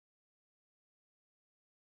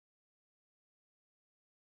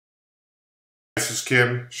this is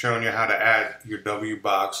Kim showing you how to add your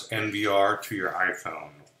Wbox NVR to your iPhone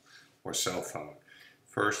or cell phone.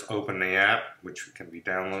 First, open the app, which can be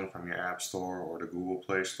downloaded from your App Store or the Google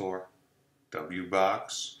Play Store.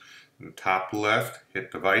 Wbox. In the top left,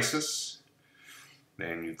 hit Devices.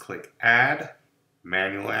 Then you click Add,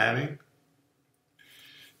 Manual Adding.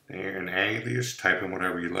 There in alias, type in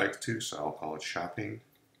whatever you like to, so I'll call it Shopping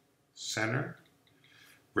Center.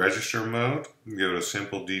 Register mode, go to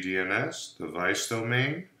simple DDNS, device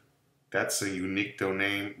domain. That's a unique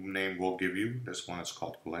domain name we'll give you. This one is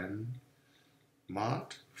called Glenmont.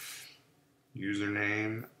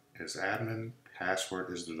 Username is admin.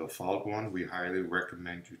 Password is the default one. We highly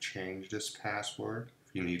recommend you change this password.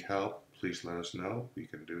 If you need help, please let us know. We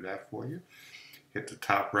can do that for you. Hit the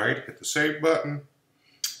top right, hit the save button.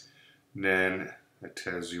 Then it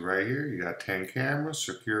tells you right here, you got 10 cameras,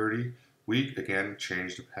 security, weak. Again,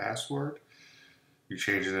 change the password. You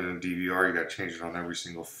change it in a DVR, you got to change it on every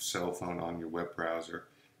single cell phone on your web browser.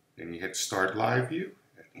 Then you hit Start Live View,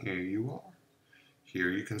 and here you are. Here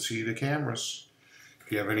you can see the cameras.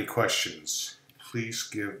 If you have any questions, please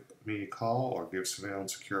give me a call or give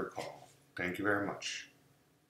Surveillance Secure a call. Thank you very much.